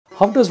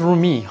How does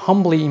Rumi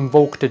humbly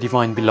invoke the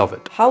Divine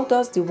Beloved? How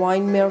does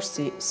divine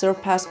mercy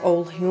surpass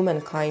all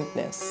human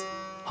kindness?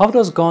 How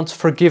does God's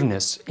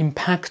forgiveness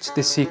impact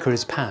the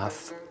seeker's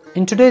path?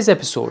 In today's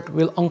episode,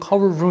 we'll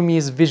uncover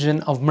Rumi's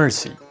vision of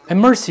mercy, a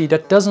mercy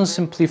that doesn't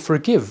simply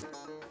forgive,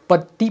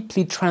 but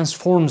deeply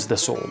transforms the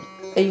soul.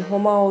 ای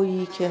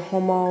همایی که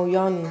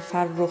همایان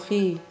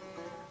فرخی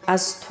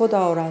از تو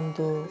دارند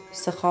و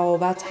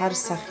سخاوت هر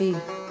سخی.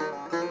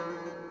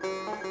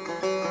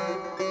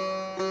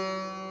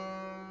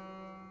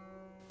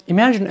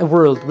 Imagine a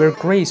world where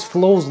grace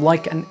flows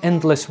like an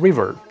endless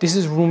river. This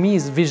is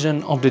Rumi's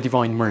vision of the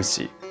Divine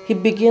Mercy. He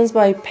begins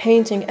by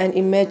painting an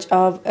image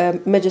of a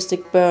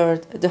majestic bird,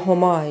 the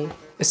homai,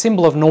 A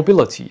symbol of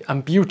nobility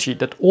and beauty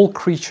that all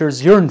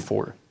creatures yearn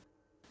for.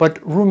 But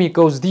Rumi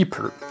goes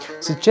deeper,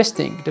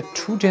 suggesting that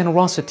true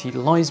generosity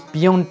lies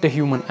beyond the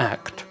human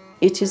act.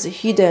 It is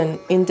hidden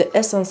in the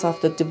essence of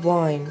the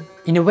divine.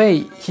 In a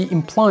way, he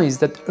implies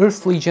that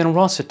earthly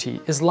generosity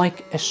is like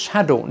a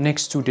shadow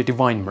next to the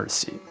Divine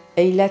Mercy.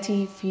 ای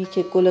لطیفی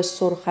که گل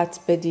سرخت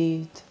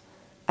بدید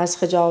از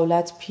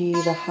خجالت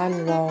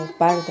پیرهن را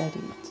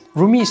بردارید.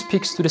 Rumi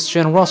speaks to this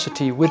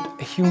generosity with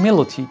a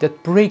humility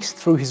that breaks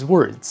through his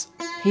words.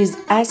 He is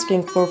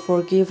asking for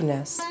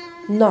forgiveness,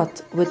 not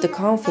with the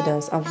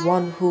confidence of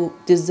one who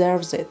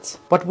deserves it,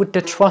 But with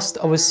the trust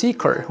of a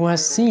seeker who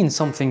has seen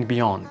something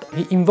beyond.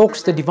 He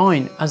invokes the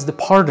divine as the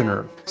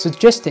pardoner,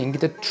 suggesting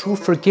that true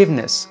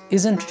forgiveness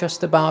isn't just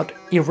about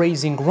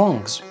erasing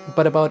wrongs,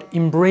 but about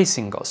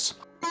embracing us,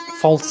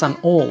 faults and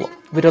all,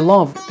 with a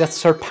love that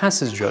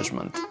surpasses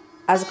judgment.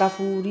 از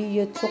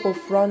غفوری تو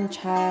غفران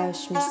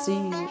چشم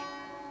سیر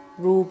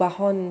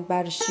روبهان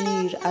بر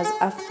شیر از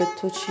عفو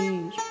تو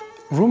چیر.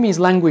 Rumi's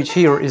language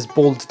here is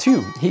bold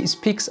too. He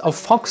speaks of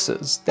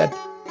foxes that,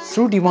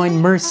 through divine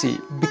mercy,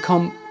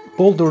 become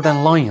bolder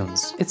than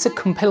lions. It's a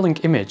compelling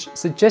image,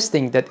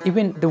 suggesting that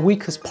even the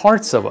weakest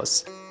parts of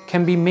us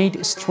can be made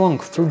strong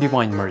through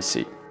divine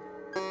mercy.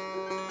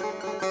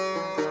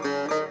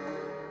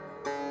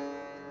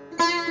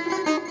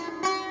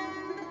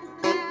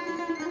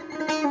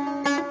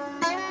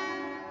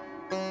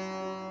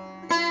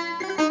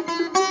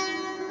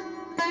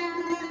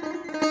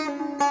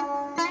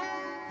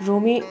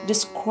 Rumi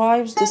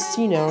describes the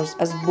sinners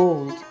as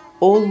bold,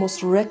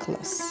 almost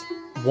reckless.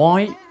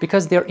 Why?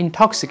 Because they're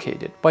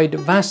intoxicated by the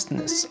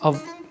vastness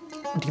of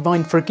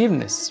divine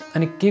forgiveness,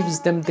 and it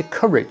gives them the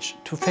courage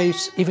to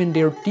face even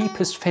their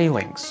deepest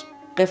failings.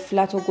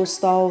 غفلت و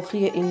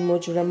گستاخی این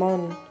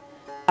مجرمان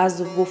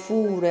از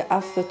غفور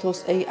عفو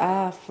توست ای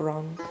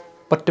عفران.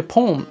 But the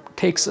poem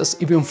takes us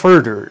even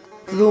further,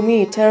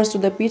 Rumi turns to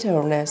the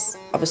bitterness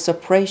of a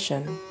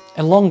separation,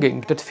 a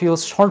longing that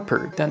feels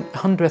sharper than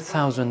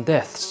 100,000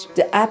 deaths.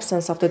 the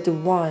absence of the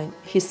divine,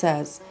 he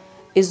says,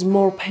 is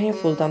more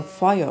painful than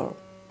fire.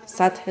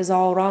 صد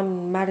هزاران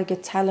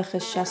مرگ تلخ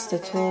شست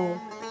تو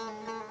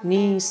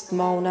نیست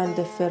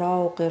مانند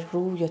فراق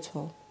روی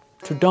تو.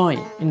 To die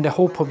in the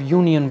hope of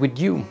union with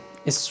you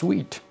is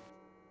sweet.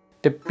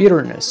 The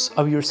bitterness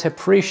of your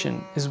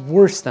separation is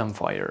worse than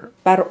fire.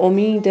 بر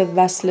امید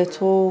وصل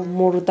تو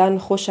مردن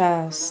خوش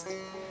است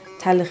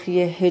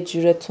تلخی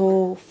هجر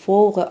تو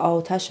فوق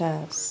آتش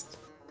است.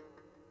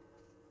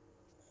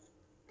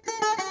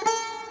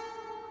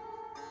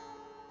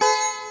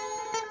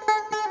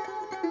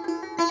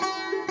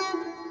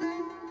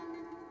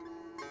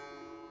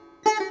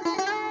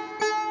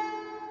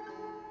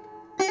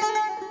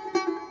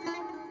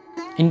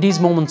 In these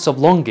moments of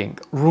longing,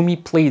 Rumi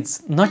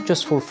pleads not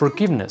just for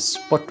forgiveness,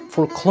 but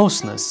for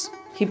closeness.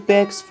 He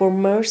begs for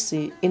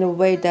mercy in a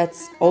way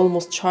that's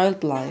almost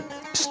childlike.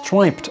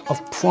 Striped of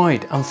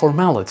pride and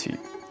formality.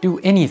 Do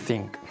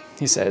anything,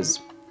 he says,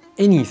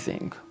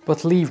 anything,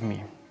 but leave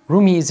me.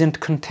 Rumi isn't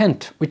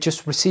content with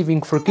just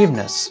receiving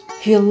forgiveness.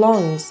 He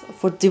longs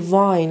for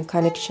divine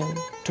connection,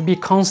 To be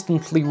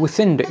constantly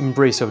within the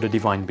embrace of the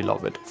Divine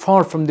Beloved,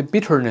 far from the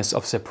bitterness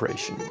of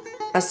separation.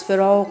 از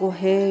فراق و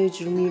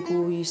هجر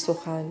میگویی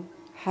سخن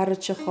هر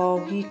چه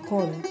خواهی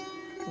کن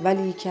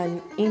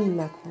ولیکن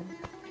این مکن.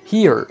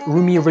 Here,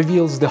 Rumi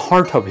reveals the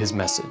heart of his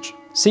message.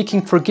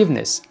 Seeking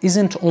forgiveness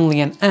isn't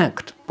only an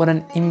act, but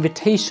an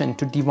invitation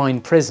to divine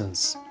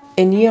presence.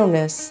 A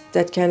nearness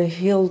that can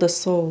heal the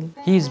soul.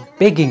 He is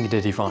begging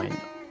the divine,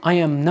 I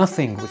am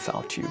nothing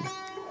without you.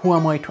 Who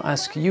am I to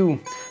ask you,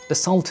 the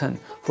Sultan,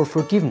 for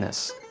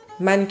forgiveness?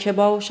 من که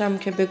باشم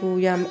که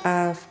بگویم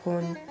عفو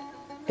کن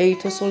ای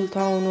تو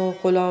سلطان و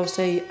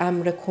خلاصه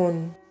امر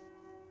کن.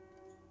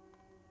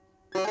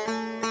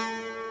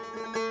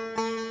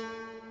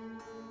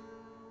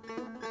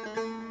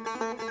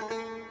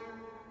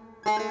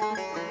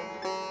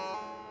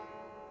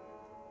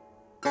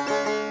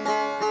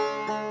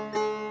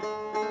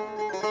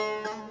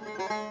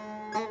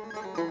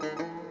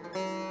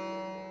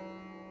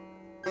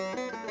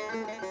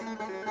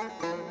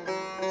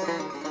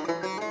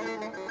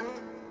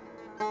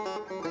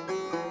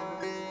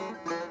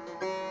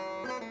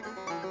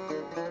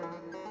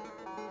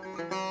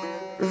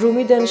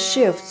 Rumi then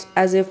shifts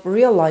as if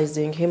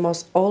realizing he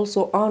must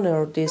also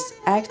honor this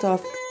act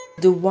of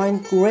divine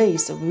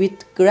grace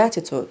with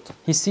gratitude.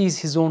 He sees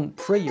his own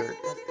prayer